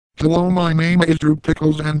Hello, my name is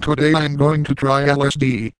Pickles and today I'm going to try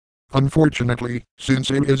LSD. Unfortunately,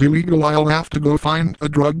 since it is illegal, I'll have to go find a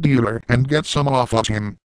drug dealer and get some off of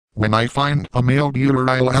him. When I find a male dealer,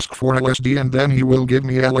 I'll ask for LSD and then he will give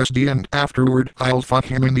me LSD, and afterward I'll fuck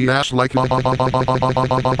him in the ass like Why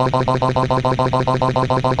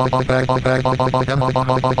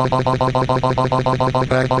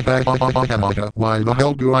the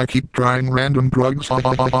hell do I keep trying random drugs?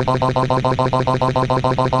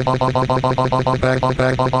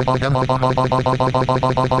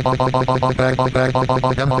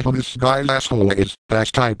 This guy's asshole is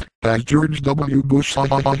dash type dash George W. Bush.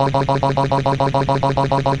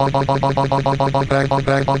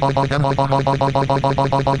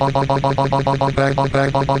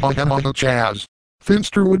 Chaz.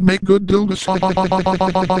 Finster would make good dildos.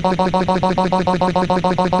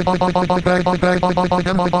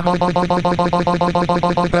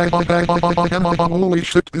 Holy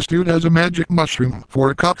shit, this dude has a magic mushroom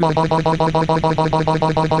for a cup.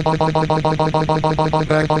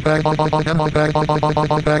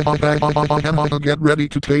 Get ready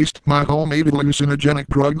to taste my homemade hallucinogenic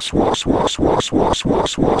drugs.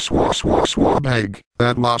 Bag.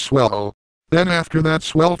 That was swell. Then after that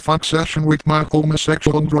swell fuck session with my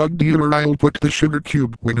homosexual drug dealer, I'll put the sugar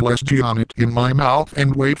cube with LSD on it in my mouth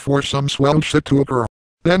and wait for some swell shit to occur.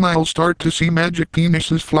 Then I'll start to see magic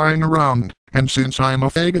penises flying around, and since I'm a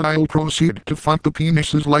faggot, I'll proceed to fuck the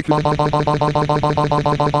penises like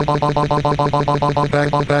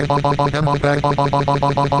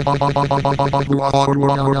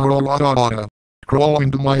Crawl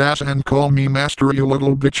into my ass and call me master, you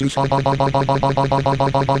little bitches.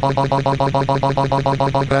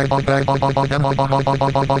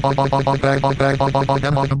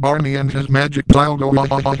 Barney and his magic dildo.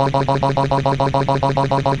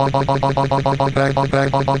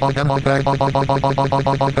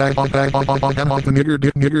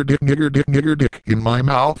 The nigger dick in my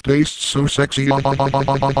mouth tastes so sexy.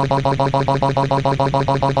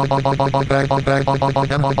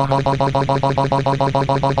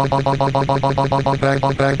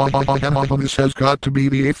 This has got to be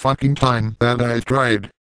the 8th fucking time that I've tried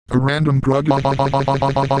a random drug.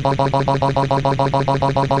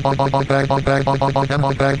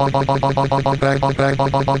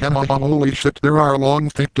 Holy shit, there are long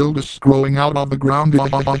thick dildos growing out of the ground.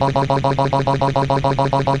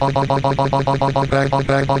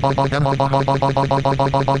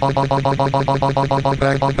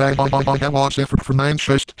 Was effort for 9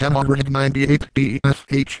 shist 98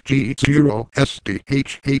 DFHG 0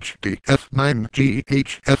 SDHHD F9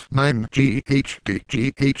 GHF9 GHD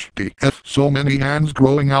GHDF. So many hands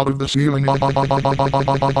growing out of the ceiling. There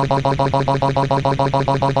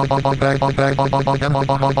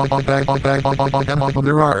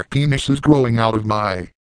are penises growing out of my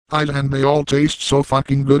eyes and they all taste so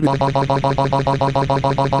fucking good.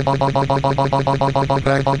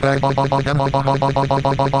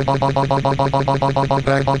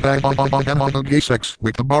 The gay sex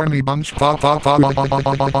with the Barney bunch. The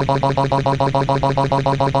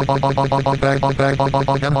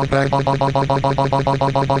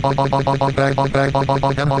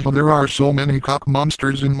There are so many cock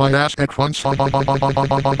monsters in my ass at once.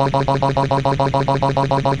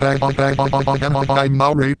 I'm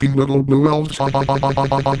now raping little blue elves.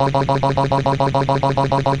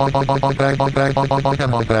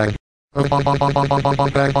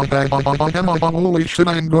 Holy shit,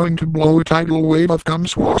 I'm going to blow a tidal wave of cum.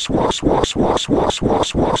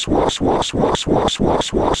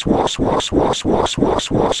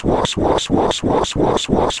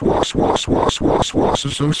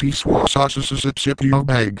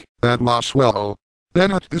 Bag. That was swell.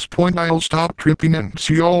 Then at this point I'll stop tripping and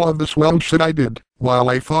see all of the swell shit I did, while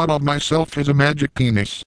I thought of myself as a magic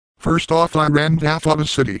penis. First off, I ran half of a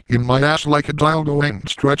city in my ass like a dildo and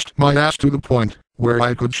stretched my ass to the point where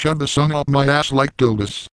I could shove the sun up my ass like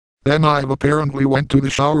dildos. Then I apparently went to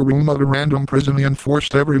the shower room of a random prison and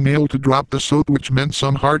forced every male to drop the soap, which meant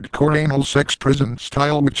some hardcore anal sex prison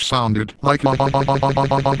style, which sounded like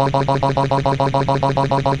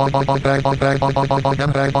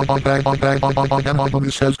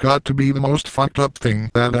This has got to be the most fucked up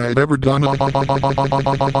thing that I've ever done.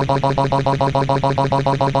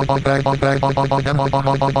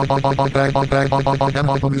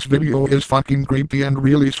 This video is fucking creepy and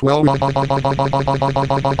really swell.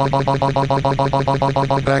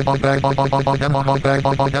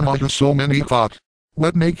 So many thoughts.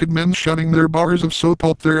 Wet naked men shutting their bars of soap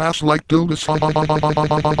up their ass like dildos.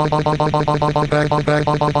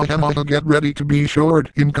 Get ready to be shored.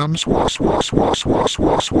 In comes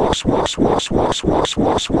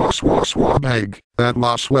bag. That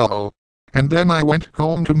was swell. And then I went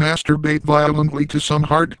home to masturbate violently to some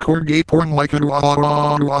hardcore gay porn like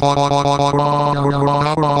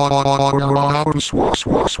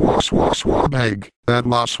bag. That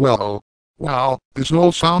was swell. Wow, this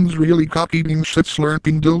all sounds really cock-eating shit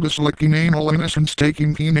slurping dildos licking anal innocence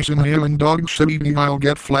taking penis inhaling dog shit eating. I'll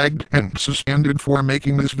get flagged and suspended for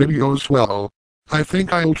making this video swell. I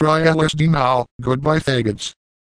think I'll try LSD now. Goodbye faggots.